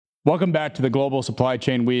Welcome back to the Global Supply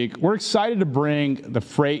Chain Week. We're excited to bring the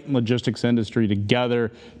freight and logistics industry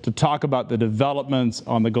together to talk about the developments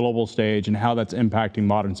on the global stage and how that's impacting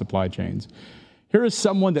modern supply chains. Here is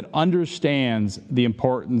someone that understands the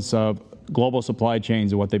importance of global supply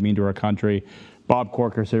chains and what they mean to our country. Bob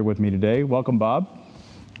Corker is here with me today. Welcome, Bob.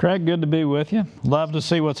 Craig, good to be with you. Love to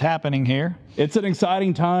see what's happening here. It's an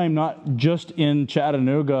exciting time, not just in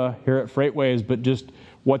Chattanooga here at FreightWaves, but just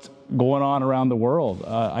what's going on around the world.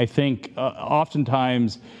 I think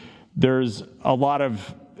oftentimes there's a lot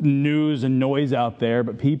of news and noise out there,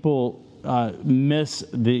 but people miss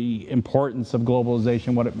the importance of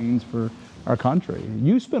globalization, what it means for our country.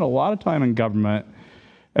 You spend a lot of time in government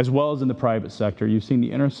as well as in the private sector. You've seen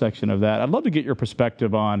the intersection of that. I'd love to get your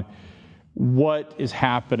perspective on what is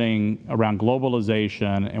happening around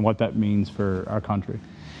globalization and what that means for our country.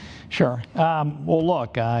 Sure. Well,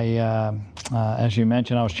 look, as you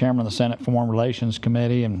mentioned, I was chairman of the Senate Foreign Relations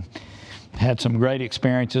Committee and had some great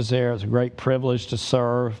experiences there. It was a great privilege to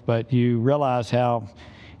serve, but you realize how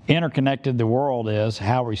interconnected the world is,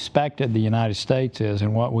 how respected the United States is,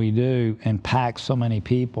 and what we do impacts so many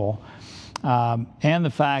people. And the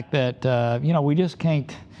fact that, we just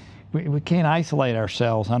can't isolate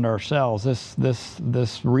ourselves under ourselves.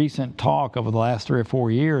 This recent talk over the last 3 or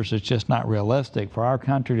 4 years is just not realistic for our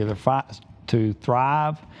country to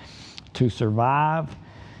thrive, to survive,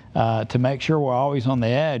 to make sure we're always on the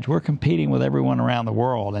edge. We're competing with everyone around the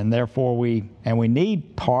world, and therefore we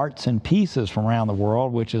need parts and pieces from around the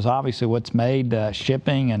world, which is obviously what's made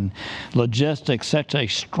shipping and logistics such a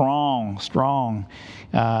strong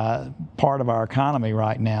part of our economy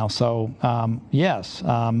right now. So yes,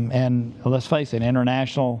 and let's face it,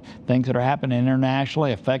 international things that are happening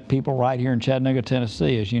internationally affect people right here in Chattanooga,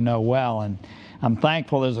 Tennessee, as you know well. And I'm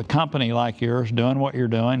thankful there's a company like yours doing what you're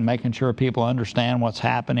doing, making sure people understand what's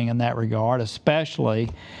happening in that regard, especially,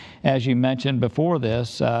 as you mentioned before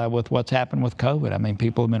this, with what's happened with COVID. I mean,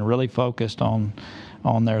 people have been really focused on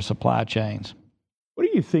their supply chains. What do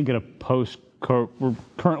you think in a we're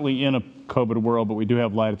currently in a COVID world, but we do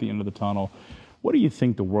have light at the end of the tunnel. What do you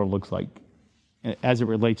think the world looks like as it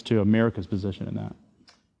relates to America's position in that?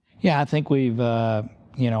 Yeah, I think we've,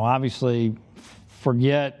 obviously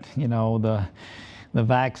forget, the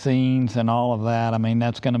vaccines and all of that. I mean,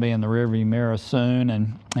 that's going to be in the rearview mirror soon,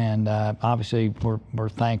 and obviously we're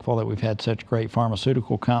thankful that we've had such great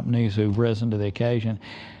pharmaceutical companies who've risen to the occasion.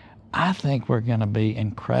 I think we're going to be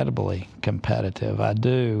incredibly competitive. I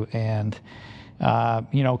do, and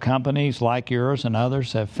companies like yours and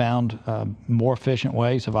others have found more efficient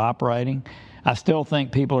ways of operating. I still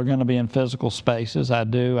think people are going to be in physical spaces. I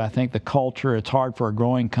do. I think the culture, it's hard for a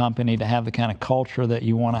growing company to have the kind of culture that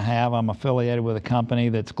you want to have. I'm affiliated with a company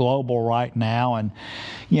that's global right now, and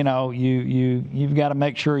you've got to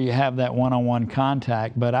make sure you have that one-on-one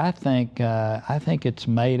contact. But I think it's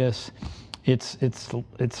made us,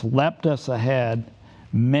 it's leapt us ahead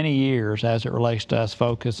many years as it relates to us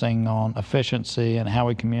focusing on efficiency and how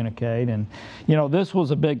we communicate. And, this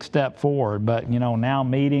was a big step forward, but, now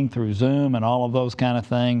meeting through Zoom and all of those kind of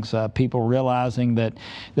things, people realizing that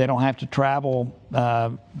they don't have to travel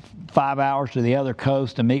 5 hours to the other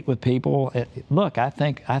coast to meet with people. Look, I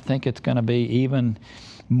think it's going to be even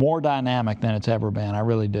more dynamic than it's ever been. I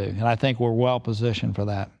really do. And I think we're well positioned for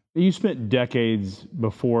that. You spent decades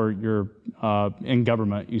before you're in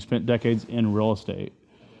government. You spent decades in real estate.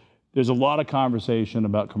 There's a lot of conversation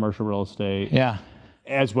about commercial real estate,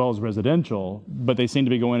 as well as residential, but they seem to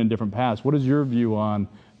be going in different paths. What is your view on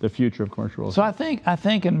the future of commercial real estate? So I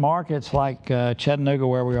think in markets like Chattanooga,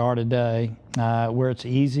 where we are today, where it's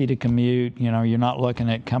easy to commute, you're not looking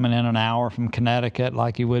at coming in an hour from Connecticut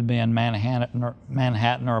like you would be in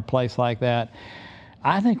Manhattan or a place like that.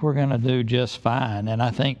 I think we're going to do just fine, and I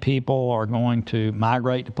think people are going to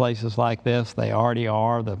migrate to places like this. They already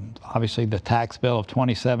are. Obviously, the tax bill of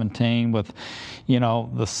 2017 with,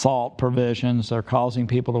 the SALT provisions are causing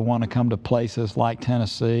people to want to come to places like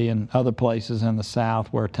Tennessee and other places in the South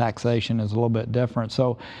where taxation is a little bit different.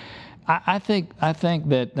 So I think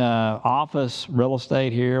that office real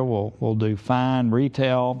estate here will do fine.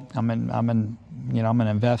 Retail, I'm an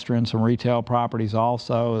investor in some retail properties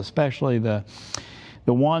also, especially the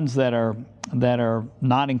ones that are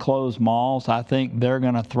not enclosed malls. I think they're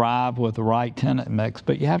going to thrive with the right tenant mix,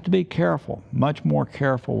 but you have to be careful, much more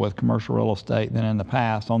careful with commercial real estate than in the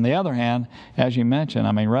past. On the other hand, as you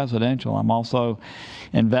mentioned, residential, I'm also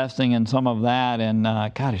investing in some of that, and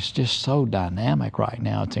God, it's just so dynamic right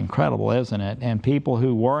now. It's incredible, isn't it? And people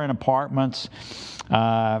who were in apartments,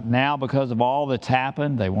 now because of all that's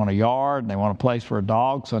happened, they want a yard, they want a place for a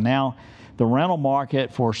dog, so now the rental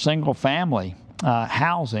market for single family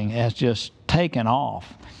housing has just taken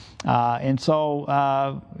off. And so,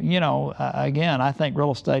 again, I think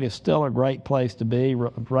real estate is still a great place to be.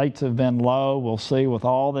 Rates have been low. We'll see with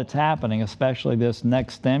all that's happening, especially this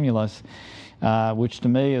next stimulus, which to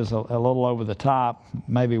me is a little over the top,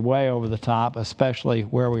 maybe way over the top, especially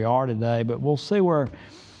where we are today. But we'll see where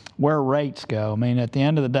rates go. I mean, at the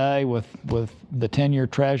end of the day, with the 10-year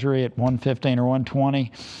Treasury at 115 or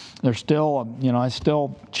 120, there's still, it's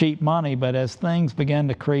still cheap money. But as things begin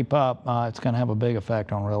to creep up, it's going to have a big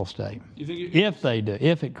effect on real estate. Do you think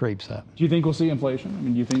if it creeps up. Do you think we'll see inflation? I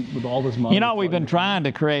mean, do you think with all this money? We've been trying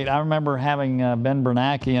to create. I remember having Ben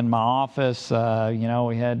Bernanke in my office. We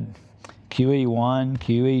had QE1,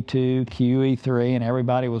 QE2, QE3, and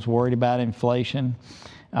everybody was worried about inflation.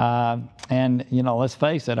 And let's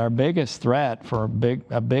face it, our biggest threat for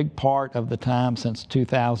a big part of the time since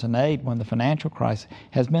 2008, when the financial crisis,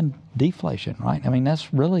 has been deflation, right? I mean,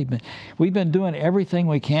 that's really we've been doing everything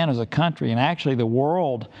we can as a country, and actually the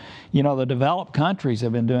world, the developed countries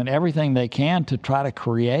have been doing everything they can to try to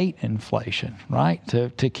create inflation, right?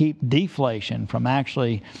 To keep deflation from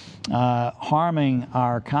actually harming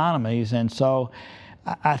our economies. And so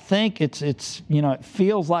I think it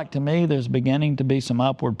feels like to me there's beginning to be some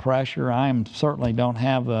upward pressure. I certainly don't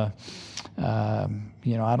have I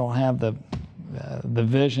don't have the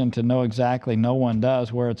vision to know exactly, no one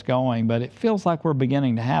does, where it's going, but it feels like we're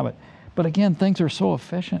beginning to have it. But again, things are so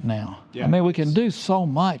efficient now. Yeah. I mean, we can do so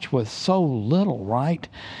much with so little, right?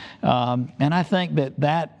 And I think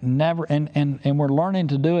that never, and we're learning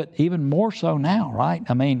to do it even more so now, right?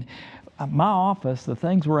 I mean, my office, the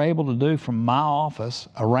things we're able to do from my office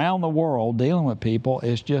around the world dealing with people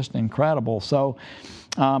is just incredible. So,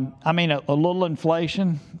 a little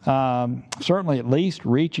inflation, certainly at least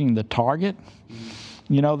reaching the target,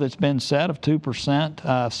 that's been set of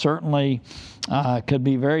 2%, certainly could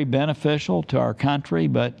be very beneficial to our country,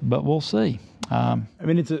 but we'll see.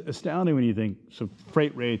 It's astounding when you think, so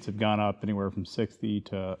freight rates have gone up anywhere from 60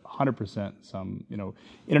 to 100%. Some,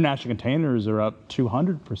 international containers are up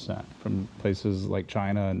 200% from places like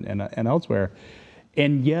China and elsewhere.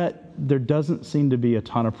 And yet there doesn't seem to be a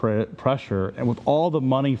ton of pressure. And with all the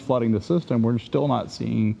money flooding the system, we're still not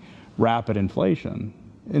seeing rapid inflation.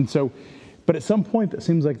 And so, but at some point that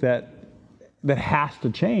seems like that has to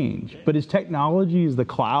change. But is technology, is the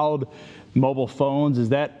cloud, mobile phones, is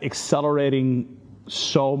that accelerating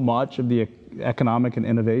so much of the economic and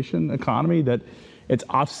innovation economy that it's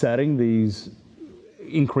offsetting these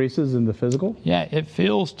increases in the physical? Yeah, it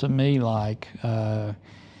feels to me like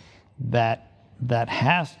that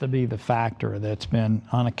has to be the factor that's been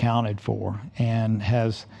unaccounted for and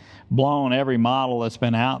has blown every model that's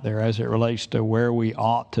been out there as it relates to where we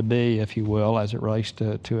ought to be, if you will, as it relates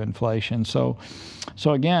to inflation. So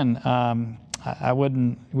again, I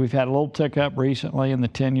wouldn't. We've had a little tick up recently in the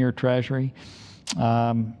 10-year Treasury.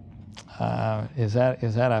 Is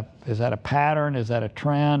that a pattern? Is that a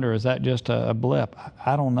trend, or is that just a blip?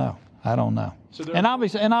 I don't know. So and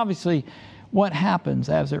obviously, what happens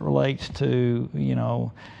as it relates to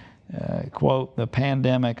quote the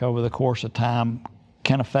pandemic over the course of time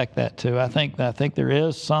can affect that too. I think there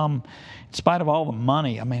is some, in spite of all the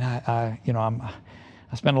money. I mean, I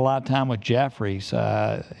spend a lot of time with Jefferies,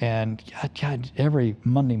 and every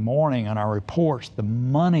Monday morning on our reports, the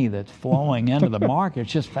money that's flowing into the market,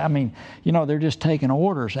 it's just, they're just taking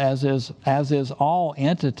orders, as is all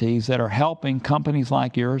entities that are helping companies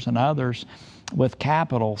like yours and others with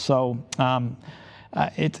capital. So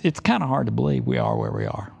it's kind of hard to believe we are where we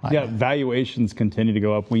are. Yeah, valuations continue to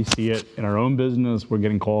go up. We see it in our own business. We're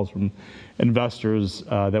getting calls from investors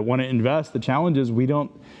that want to invest. The challenge is we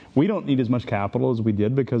don't need as much capital as we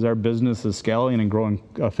did because our business is scaling and growing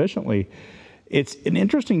efficiently. It's an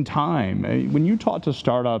interesting time. When you talk to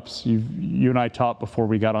startups, you and I talked before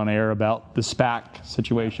we got on air about the SPAC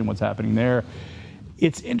situation, what's happening there.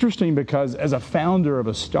 It's interesting because as a founder of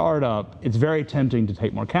a startup, it's very tempting to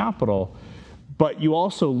take more capital, but you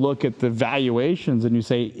also look at the valuations and you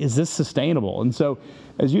say, is this sustainable? And so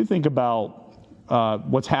as you think about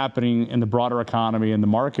what's happening in the broader economy and the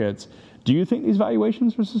markets, do you think these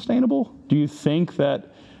valuations are sustainable? Do you think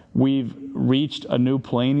that we've reached a new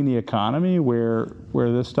plane in the economy where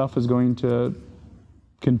this stuff is going to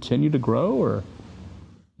continue to grow? Or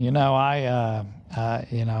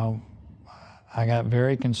I got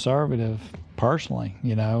very conservative personally,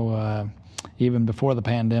 even before the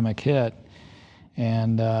pandemic hit,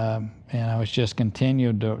 and I was just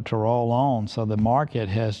continued to roll on. So the market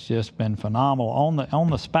has just been phenomenal on the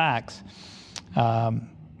SPACs.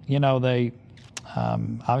 They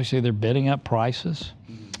obviously they're bidding up prices.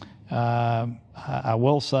 I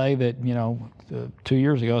will say that, 2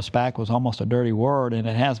 years ago, SPAC was almost a dirty word, and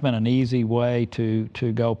it has been an easy way to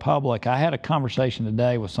go public. I had a conversation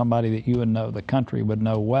today with somebody that you would know, the country would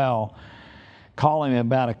know well, calling me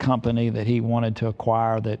about a company that he wanted to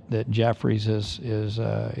acquire that Jefferies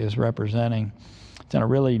is representing. It's in a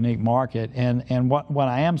really unique market, and what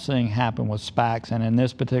I am seeing happen with SPACs, and in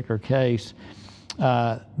this particular case,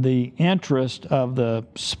 the interest of the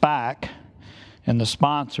SPAC and the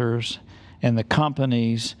sponsors and the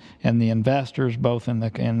companies and the investors, both in the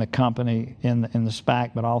company in the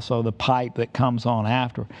SPAC, but also the pipe that comes on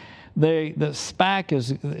after.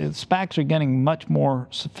 SPACs are getting much more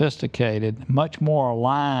sophisticated, much more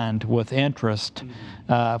aligned with interest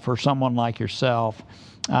for someone like yourself,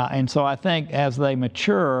 and so I think as they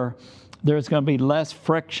mature, there's going to be less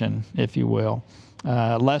friction, if you will.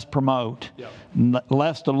 Less promote,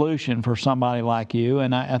 less dilution for somebody like you.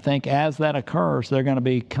 And I think as that occurs, they're going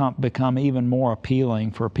to become even more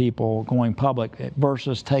appealing for people going public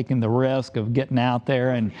versus taking the risk of getting out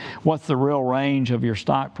there and what's the real range of your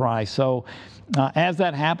stock price. So as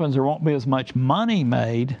that happens, there won't be as much money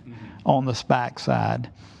made on the SPAC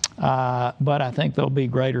side. But I think there'll be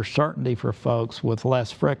greater certainty for folks with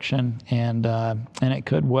less friction, and it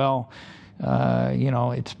could well.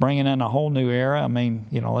 It's bringing in a whole new era. I mean,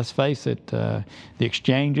 let's face it, the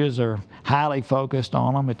exchanges are highly focused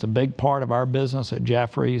on them. It's a big part of our business at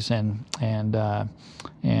Jefferies, and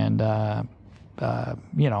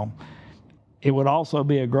it would also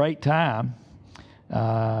be a great time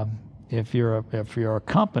if you're a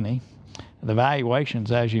company. The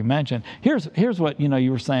valuations, as you mentioned. Here's what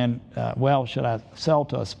you were saying. Well, should I sell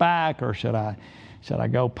to a SPAC or should I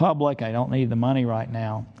go public? I don't need the money right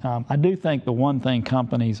now. I do think the one thing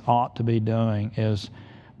companies ought to be doing is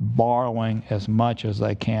borrowing as much as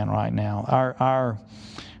they can right now. Our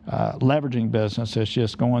leveraging business is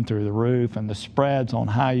just going through the roof, and the spreads on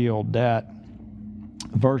high yield debt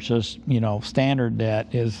versus standard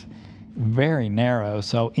debt is very narrow.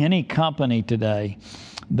 So any company today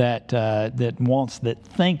that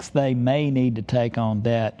thinks they may need to take on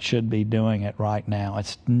debt should be doing it right now.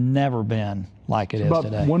 It's never been like it is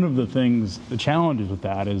today. One of the challenges with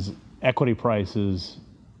that is equity prices.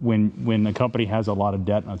 When a company has a lot of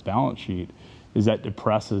debt on its balance sheet, is that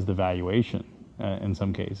depresses the valuation in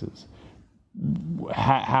some cases.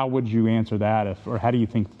 How would you answer that, or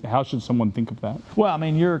how should someone think of that? Well, I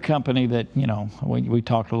mean, you're a company that, we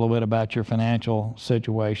talked a little bit about your financial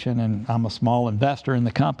situation, and I'm a small investor in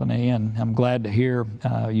the company, and I'm glad to hear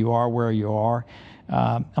you are where you are.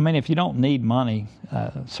 I mean, if you don't need money,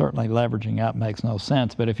 certainly leveraging up makes no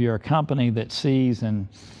sense. But if you're a company that sees in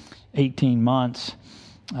 18 months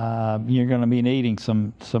you're going to be needing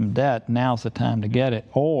some debt, now's the time to get it.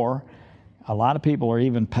 Or a lot of people are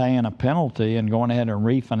even paying a penalty and going ahead and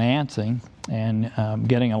refinancing and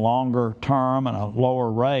getting a longer term and a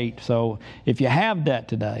lower rate. So if you have debt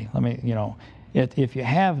today, if you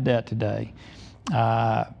have debt today,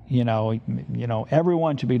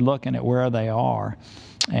 everyone should be looking at where they are,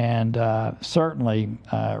 and certainly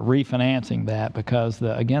refinancing that, because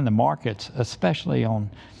the markets, especially on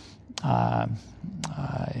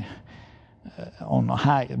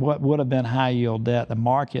what would have been high yield debt, the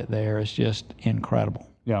market there is just incredible.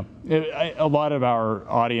 Yeah, a lot of our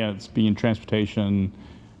audience, being transportation,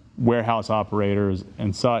 warehouse operators,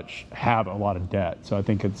 and such, have a lot of debt. So I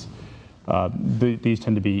think it's these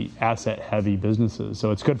tend to be asset-heavy businesses.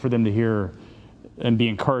 So it's good for them to hear and be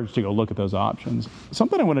encouraged to go look at those options.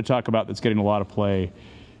 Something I want to talk about that's getting a lot of play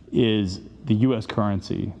is the U.S.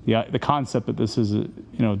 currency. The concept that this is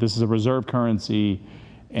a reserve currency,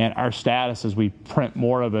 and our status as we print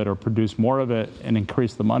more of it or produce more of it and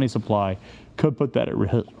increase the money supply could put that at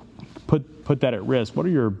risk. Put that at risk.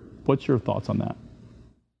 What's your thoughts on that?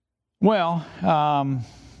 Well,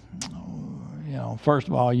 first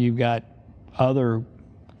of all, you've got other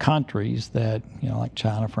countries that, like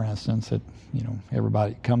China, for instance, that,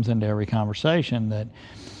 everybody comes into every conversation that,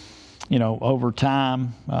 over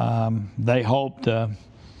time, they hope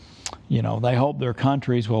their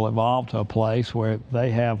countries will evolve to a place where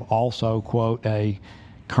they have also, quote, a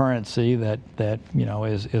currency that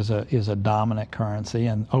is a dominant currency,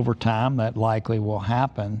 and over time that likely will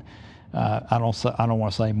happen. I don't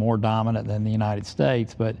want to say more dominant than the United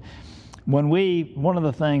States, but one of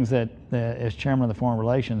the things that as chairman of the Foreign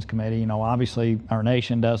Relations Committee, obviously our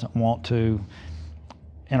nation doesn't want to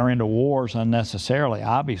enter into wars unnecessarily.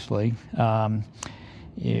 Obviously,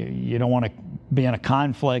 you don't want to be in a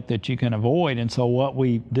conflict that you can avoid, and so what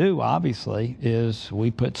we do, obviously, is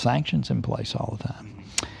we put sanctions in place all the time.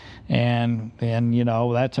 and you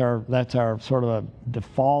know, that's our sort of a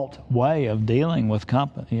default way of dealing with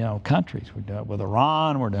countries. We do it with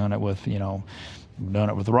Iran. We're doing it with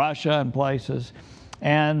Russia and places.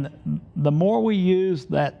 And the more we use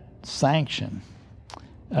that sanction,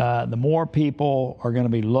 the more people are going to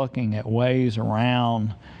be looking at ways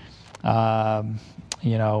around, our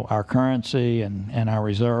currency and our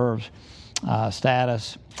reserves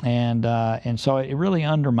status, and so it really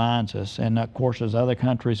undermines us. And of course, as other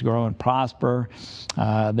countries grow and prosper,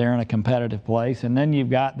 they're in a competitive place. And then you've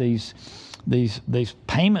got these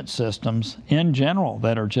payment systems in general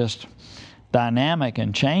that are just dynamic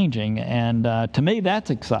and changing. And to me, that's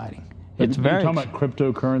exciting. It's very. You're talking about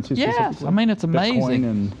cryptocurrency specifically? Yes, I mean it's amazing. Bitcoin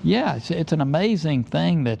and yeah, it's an amazing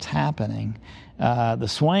thing that's happening. The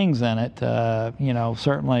swings in it,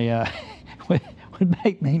 certainly would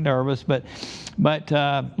make me nervous. But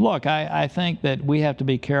look, I think that we have to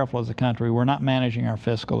be careful as a country. We're not managing our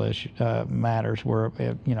fiscal matters. We're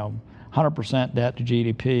 100% debt to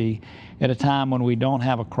GDP at a time when we don't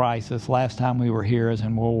have a crisis. Last time we were here is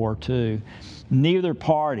in World War II. Neither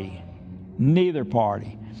party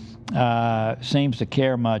seems to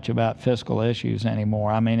care much about fiscal issues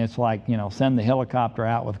anymore. I mean, it's like, send the helicopter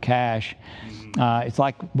out with cash. It's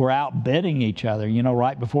like we're outbidding each other.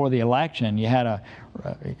 Right before the election, you had a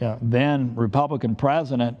then Republican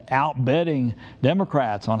president outbidding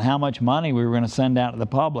Democrats on how much money we were going to send out to the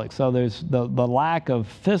public. So there's the lack of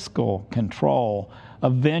fiscal control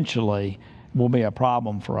eventually will be a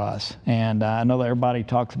problem for us. And I know that everybody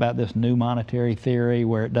talks about this new monetary theory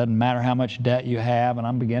where it doesn't matter how much debt you have, and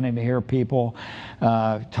I'm beginning to hear people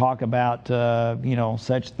talk about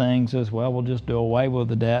such things as, well, we'll just do away with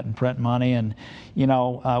the debt and print money. And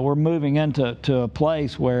we're moving into a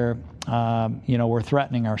place where we're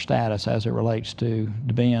threatening our status as it relates to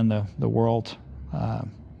being the world's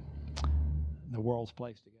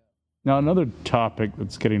place to go. Now, another topic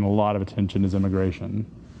that's getting a lot of attention is immigration.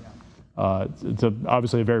 It's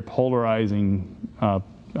obviously a very polarizing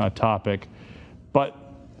topic, but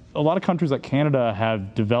a lot of countries like Canada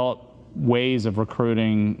have developed ways of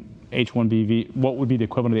recruiting H-1B, what would be the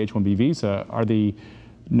equivalent of the H-1B visa, are the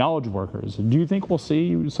knowledge workers. Do you think we'll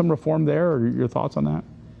see some reform there, or your thoughts on that?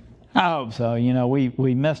 I hope so.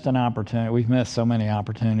 We missed an opportunity. We've missed so many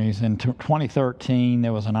opportunities. In 2013,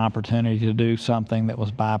 there was an opportunity to do something that was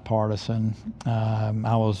bipartisan.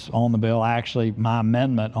 I was on the bill. Actually, my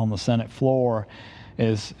amendment on the Senate floor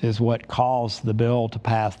is what caused the bill to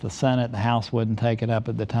pass the Senate. The House wouldn't take it up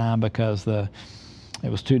at the time because it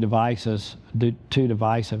was too divisive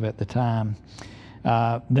at the time.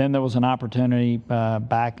 Then there was an opportunity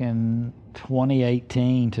back in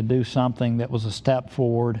 2018 to do something that was a step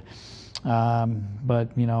forward, but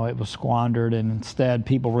it was squandered, and instead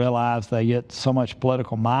people realized they get so much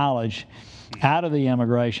political mileage out of the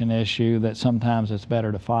immigration issue that sometimes it's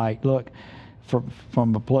better to fight. Look,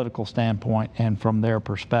 from a political standpoint and from their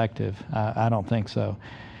perspective, I don't think so.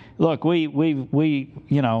 Look, we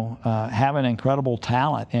have an incredible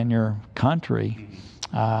talent in your country.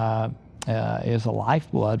 Is a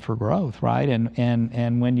lifeblood for growth, right?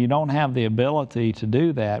 And when you don't have the ability to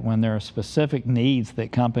do that, when there are specific needs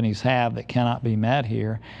that companies have that cannot be met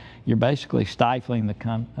here, you're basically stifling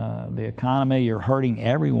the economy. You're hurting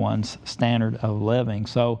everyone's standard of living.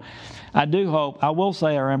 So I will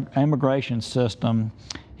say our immigration system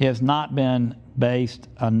has not been based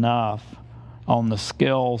enough on the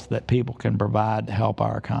skills that people can provide to help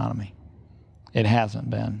our economy. It hasn't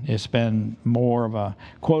been. It's been more of a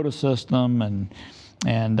quota system,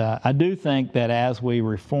 and I do think that as we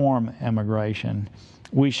reform immigration,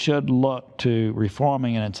 we should look to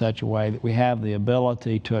reforming it in such a way that we have the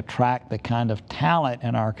ability to attract the kind of talent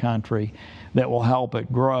in our country that will help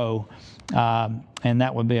it grow, and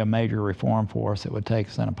that would be a major reform for us. It would take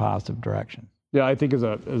us in a positive direction. Yeah, I think as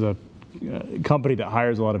a company that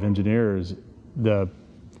hires a lot of engineers,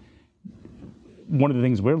 one of the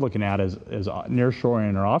things we're looking at is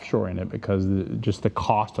nearshoring or offshoring it, because just the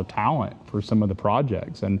cost of talent for some of the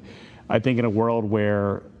projects. And I think in a world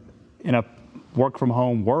where, in a work from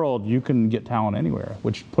home world, you can get talent anywhere,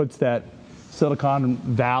 which puts that Silicon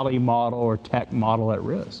Valley model or tech model at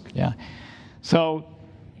risk. Yeah. So,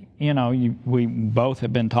 we both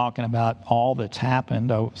have been talking about all that's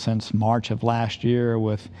happened since March of last year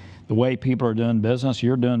with the way people are doing business.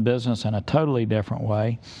 You're doing business in a totally different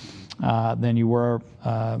way than you were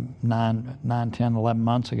 9, 10, 11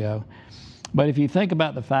 months ago. But if you think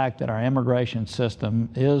about the fact that our immigration system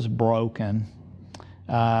is broken,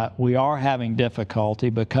 we are having difficulty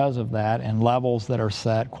because of that, and levels that are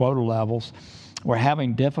set, quota levels. We're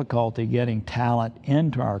having difficulty getting talent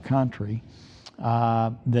into our country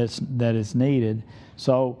that is needed.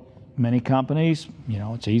 So many companies,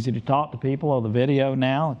 it's easy to talk to people over the video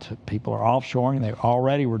now. People are offshoring. They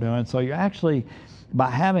already were doing. So you're actually, by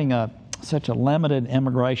having such a limited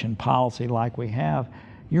immigration policy like we have,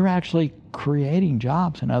 you're actually creating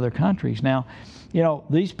jobs in other countries. Now,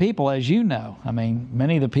 these people, as you know,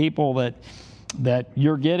 many of the people that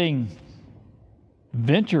you're getting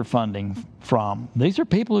venture funding from, these are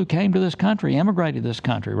people who came to this country, immigrated to this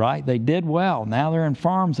country, right? They did well. Now they're in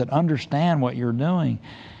firms that understand what you're doing.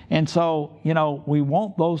 And so, we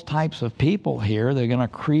want those types of people here. They're going to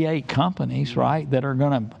create companies, right, that are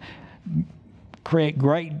going to create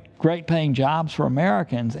great paying jobs for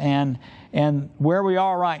Americans. And where we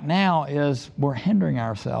are right now is we're hindering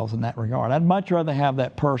ourselves in that regard. I'd much rather have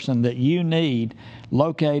that person that you need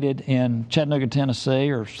located in Chattanooga, Tennessee,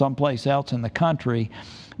 or someplace else in the country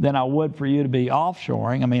than I would for you to be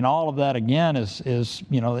offshoring. All of that, again, is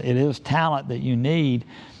it is talent that you need.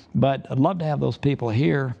 But I'd love to have those people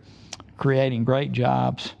here creating great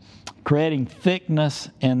jobs, creating thickness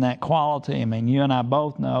in that quality. You and I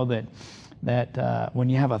both know that when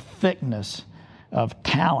you have a thickness of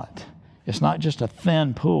talent, it's not just a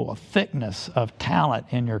thin pool, a thickness of talent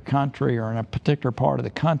in your country or in a particular part of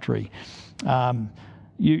the country,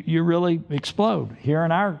 you really explode. Here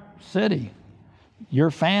in our city,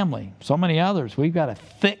 your family, so many others, we've got a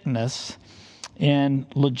thickness in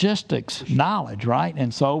logistics knowledge, right?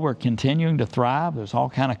 And so we're continuing to thrive. There's all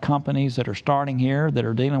kind of companies that are starting here that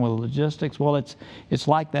are dealing with logistics. Well, it's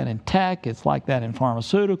like that in tech. It's like that in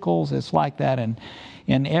pharmaceuticals. It's like that in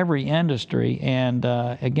every industry. And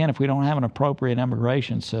again, if we don't have an appropriate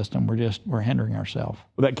immigration system, we're hindering ourselves.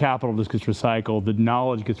 Well, that capital just gets recycled. The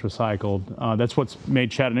knowledge gets recycled. That's what's made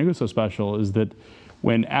Chattanooga so special, is that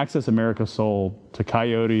when Access America sold to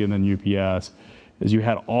Coyote and then UPS, is you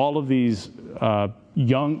had all of these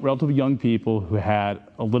relatively young people who had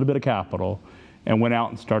a little bit of capital and went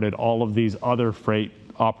out and started all of these other freight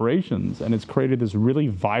operations. And it's created this really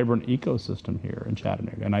vibrant ecosystem here in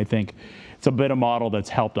Chattanooga. And I think it's a bit of model that's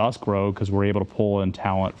helped us grow because we're able to pull in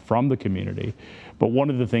talent from the community. But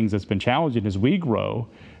one of the things that's been challenging as we grow,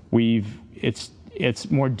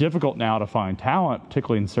 it's more difficult now to find talent,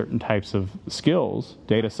 particularly in certain types of skills,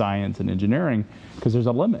 data science and engineering, because there's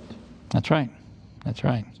a limit. That's right. That's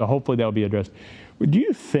right. So hopefully that will be addressed. Do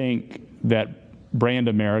you think that brand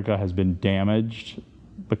America has been damaged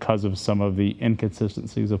because of some of the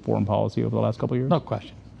inconsistencies of foreign policy over the last couple of years? No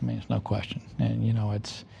question. It's no question. And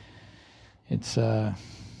it's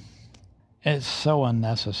so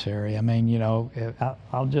unnecessary.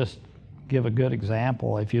 I'll just give a good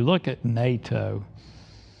example. If you look at NATO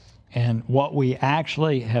and what we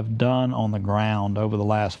actually have done on the ground over the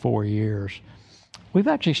last 4 years, we've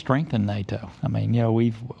actually strengthened NATO.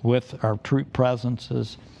 We've, with our troop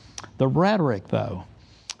presences, the rhetoric, though,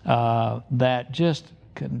 that just,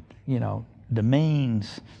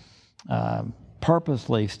 demeans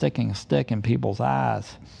purposely sticking a stick in people's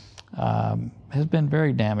eyes has been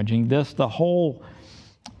very damaging. The whole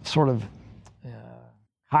sort of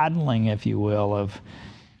coddling, if you will, of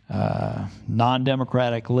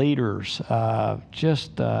non-democratic leaders,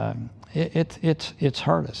 it's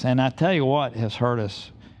hurt us. And I tell you what has hurt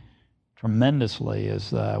us tremendously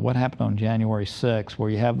is what happened on January 6th,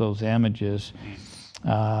 where you have those images.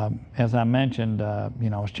 As I mentioned, I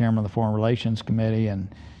was chairman of the Foreign Relations Committee, and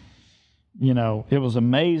it was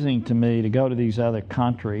amazing to me to go to these other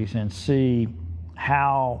countries and see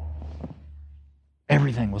how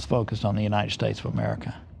everything was focused on the United States of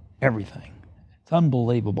America. Everything. It's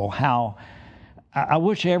unbelievable how I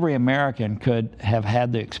wish every American could have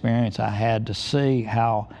had the experience I had to see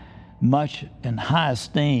how much in high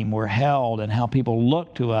esteem we're held and how people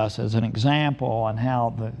look to us as an example and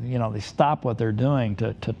how they stop what they're doing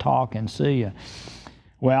to talk and see you.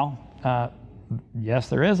 Well, yes,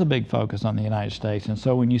 there is a big focus on the United States. And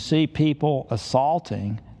so when you see people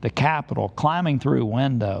assaulting the Capitol, climbing through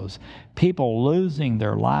windows, people losing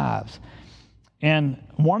their lives, and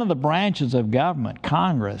one of the branches of government,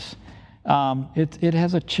 Congress, it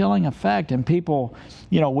has a chilling effect. And people,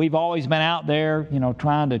 we've always been out there,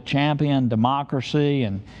 trying to champion democracy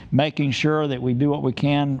and making sure that we do what we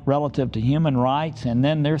can relative to human rights. And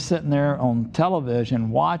then they're sitting there on television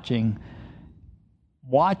watching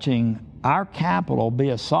our Capitol be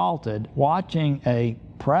assaulted, watching a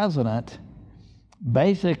president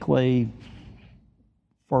basically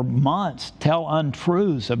for months tell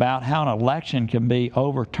untruths about how an election can be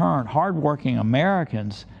overturned. Hardworking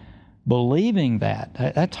Americans believing that.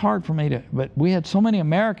 That's hard for me to, but we had so many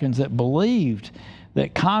Americans that believed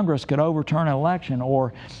that Congress could overturn an election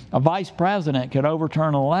or a vice president could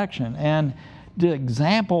overturn an election. And the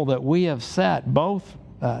example that we have set, both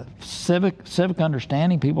civic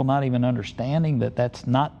understanding, people not even understanding that that's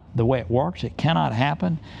not the way it works. It cannot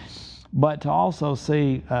happen. But to also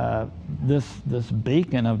see this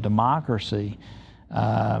beacon of democracy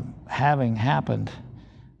having happened,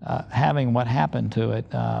 having what happened to it,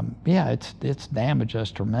 it's damaged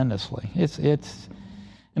us tremendously.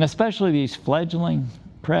 And especially these fledgling,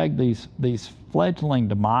 Craig, these fledgling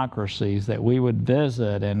democracies that we would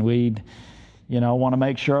visit, and we'd want to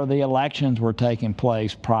make sure the elections were taking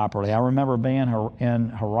place properly. I remember being in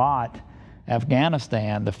Herat,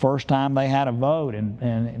 Afghanistan, the first time they had a vote,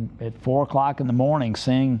 and at 4 o'clock in the morning,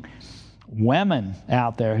 seeing women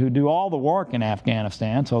out there who do all the work in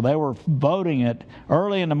Afghanistan. So they were voting it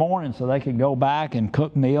early in the morning so they could go back and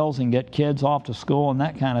cook meals and get kids off to school and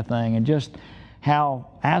that kind of thing. And just how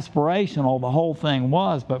aspirational the whole thing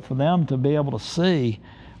was. But for them to be able to see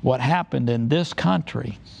what happened in this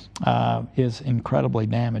country is incredibly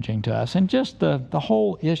damaging to us. And just the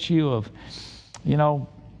whole issue of,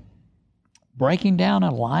 breaking down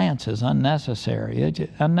alliances unnecessarily.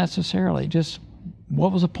 Just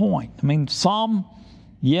what was the point? I mean, some,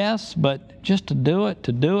 yes, but just to do it,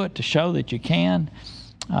 to show that you can,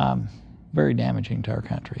 very damaging to our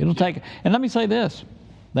country. It'll take, and let me say this,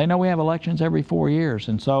 they know we have elections every 4 years,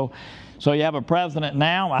 and so you have a president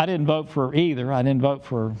now. I didn't vote for either. I didn't vote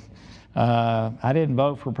for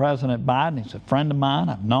President Biden. He's a friend of mine.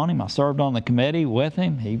 I've known him. I served on the committee with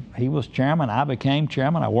him. He was chairman. I became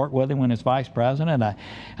chairman. I worked with him when he was vice president.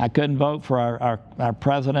 I couldn't vote for our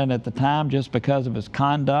president at the time just because of his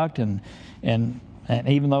conduct, and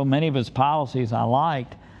even though many of his policies I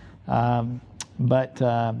liked,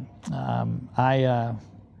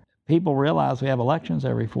 people realize we have elections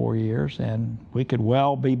every 4 years, and we could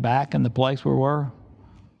well be back in the place we were.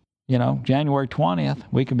 January 20th,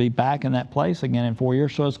 we could be back in that place again in 4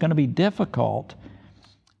 years. So it's going to be difficult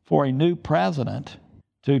for a new president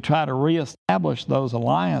to try to reestablish those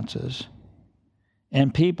alliances,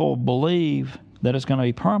 and people believe that it's going to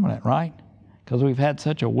be permanent, right? Because we've had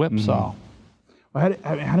such a whipsaw. Well,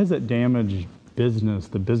 how does that damage business,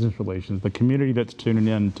 the business relations? The community that's tuning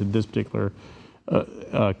in to this particular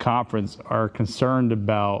conference are concerned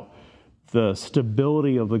about the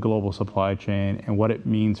stability of the global supply chain and what it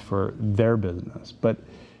means for their business. But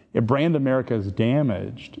if Brand America is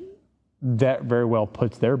damaged, that very well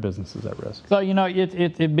puts their businesses at risk. So,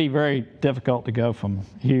 it'd be very difficult to go from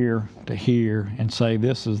here to here and say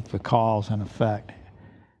this is the cause and effect.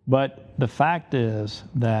 But the fact is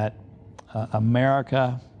that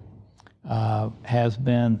America has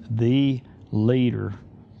been the leader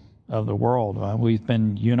of the world. We've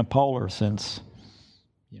been unipolar since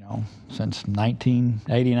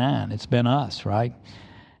 1989. It's been us, right?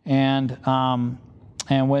 And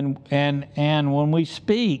when we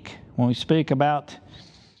speak about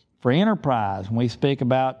free enterprise, when we speak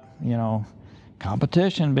about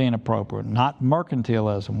competition being appropriate, not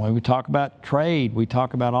mercantilism, when we talk about trade, we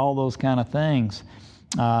talk about all those kind of things.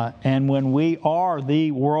 And when we are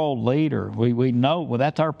the world leader, we know, well,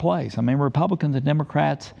 that's our place. I mean, Republicans and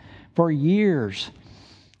Democrats for years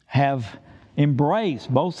have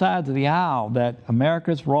embraced, both sides of the aisle, that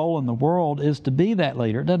America's role in the world is to be that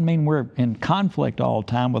leader. It doesn't mean we're in conflict all the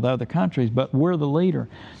time with other countries, but we're the leader.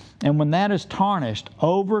 And when that is tarnished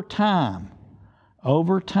over time,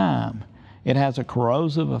 it has a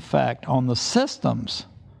corrosive effect on the systems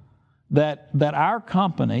that our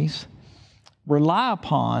companies rely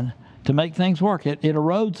upon to make things work. It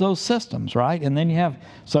erodes those systems, right? And then you have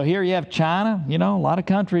China. A lot of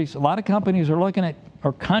companies are looking at,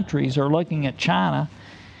 or countries are looking at China.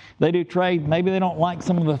 They do trade. Maybe they don't like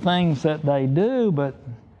some of the things that they do, but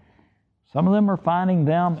some of them are finding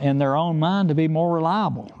them in their own mind to be more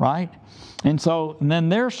reliable, right? And then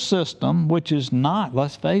their system, which is not,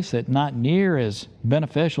 let's face it, not near as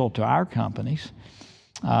beneficial to our companies,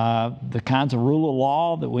 the kinds of rule of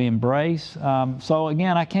law that we embrace. So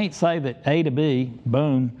again, I can't say that A to B,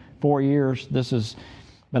 boom, 4 years,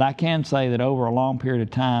 but I can say that over a long period of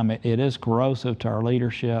time, it is corrosive to our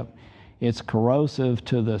leadership. It's corrosive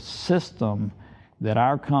to the system that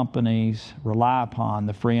our companies rely upon,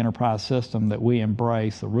 the free enterprise system that we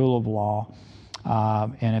embrace, the rule of law.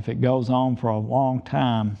 And if it goes on for a long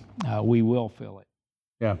time, we will feel it.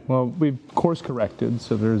 Yeah, well, we've course corrected,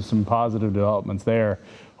 so there's some positive developments there.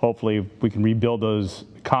 Hopefully we can rebuild those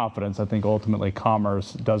confidence. I think ultimately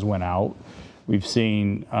commerce does win out. We've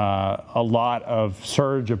seen a lot of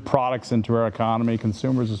surge of products into our economy.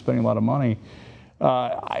 Consumers are spending a lot of money.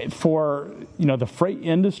 For the freight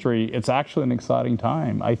industry, it's actually an exciting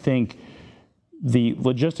time. I think the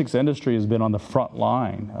logistics industry has been on the front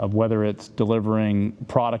line of whether it's delivering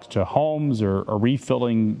products to homes or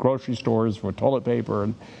refilling grocery stores for toilet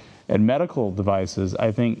paper and medical devices.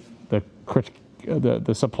 I think the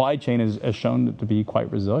supply chain has shown to be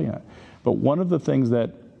quite resilient. But one of the things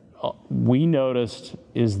that we noticed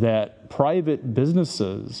is that private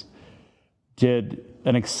businesses did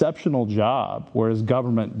an exceptional job, whereas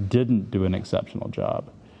government didn't do an exceptional job.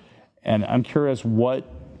 And I'm curious, where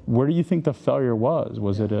do you think the failure was?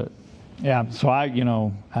 Was it a... Yeah, so I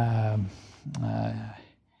mean,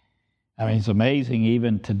 it's amazing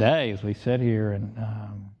even today as we sit here and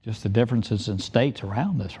just the differences in states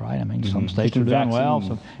around us, right? I mean, some states are doing well.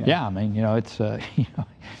 So, yeah, I mean,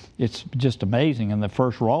 it's just amazing. And the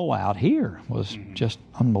first rollout here was just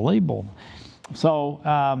unbelievable. So,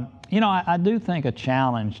 I do think a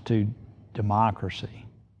challenge to democracy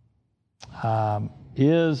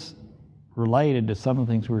is related to some of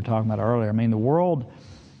the things we were talking about earlier. I mean, the world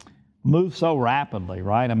moves so rapidly,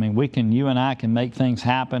 right? I mean, you and I can make things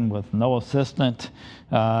happen with no assistant.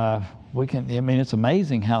 It's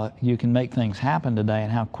amazing how you can make things happen today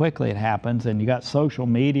and how quickly it happens. And you got social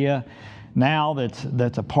media now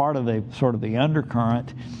that's a part of the sort of the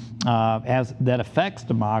undercurrent that affects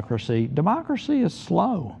democracy. Democracy is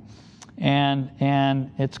slow, and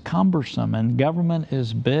it's cumbersome, and government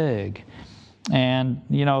is big, and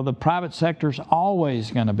the private sector is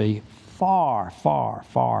always going to be far, far,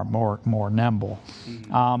 far more nimble,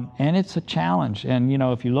 and it's a challenge. And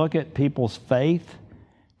if you look at people's faith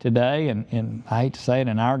today, and I hate to say it,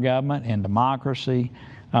 in our government and democracy,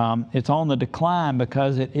 it's on the decline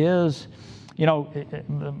because it is.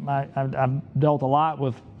 I've dealt a lot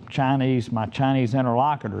with my Chinese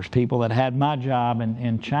interlocutors, people that had my job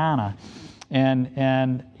in China,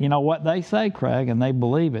 and what they say, Craig, and they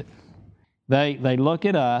believe it. They look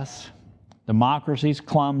at us. Democracy's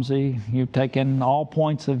clumsy. You take in all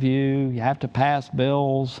points of view. You have to pass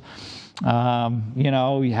bills. You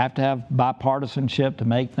have to have bipartisanship to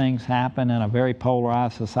make things happen in a very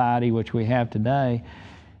polarized society, which we have today.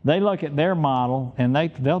 They look at their model and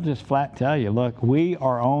they'll just flat tell you, look, we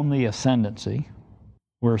are on the ascendancy.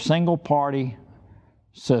 We're a single party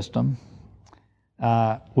system.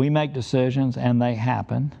 We make decisions and they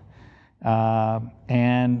happen.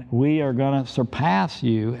 And we are going to surpass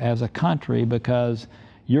you as a country because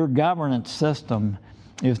your governance system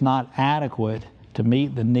is not adequate to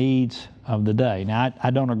meet the needs of the day. Now,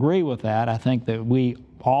 I don't agree with that. I think that we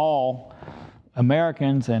all,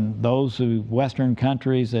 Americans and those Western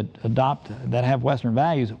countries that have Western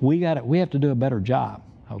values, we have to do a better job.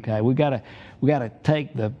 Okay, we got to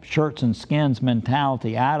take the shirts and skins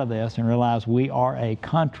mentality out of this and realize we are a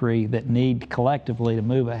country that need collectively to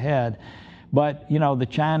move ahead. But the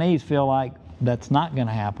Chinese feel like that's not going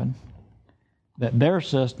to happen. That their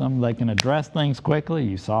system, they can address things quickly.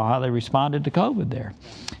 You saw how they responded to COVID there.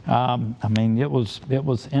 It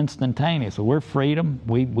was instantaneous. So we're freedom.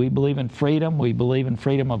 We believe in freedom. We believe in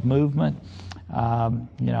freedom of movement.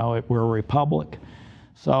 We're a republic.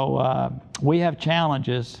 So we have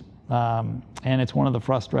challenges, and it's one of the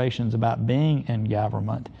frustrations about being in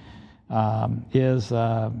government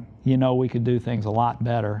we could do things a lot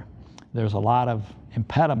better. There's a lot of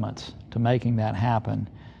impediments to making that happen.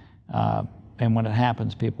 And when it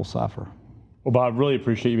happens, people suffer. Well, Bob, really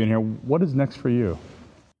appreciate you being here. What is next for you?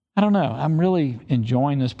 I don't know. I'm really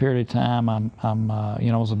enjoying this period of time. I'm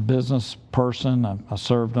as a business person, I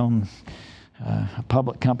served on a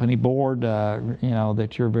public company board,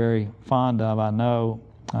 that you're very fond of, I know,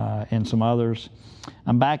 and some others.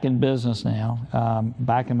 I'm back in business now,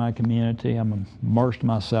 back in my community. I'm immersed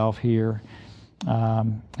myself here,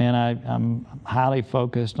 and I'm highly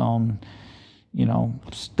focused on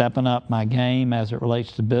stepping up my game as it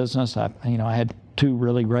relates to business. I had 2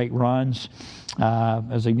 really great runs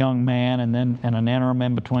as a young man, and then in an interim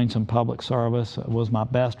in between some public service was my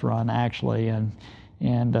best run actually.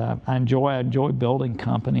 And I enjoy building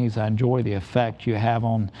companies. I enjoy the effect you have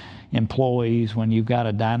on employees when you've got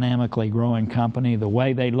a dynamically growing company, the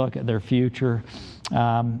way they look at their future,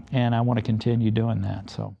 and I want to continue doing that.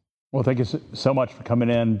 So. Well, thank you so much for coming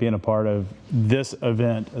in, being a part of this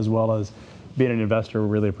event, as well as being an investor. We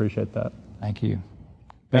really appreciate that. Thank you.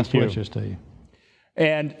 Best wishes to you.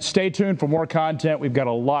 And stay tuned for more content. We've got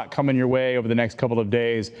a lot coming your way over the next couple of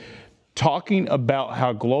days, talking about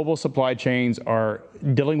how global supply chains are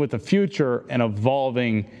dealing with the future and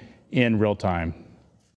evolving in real time.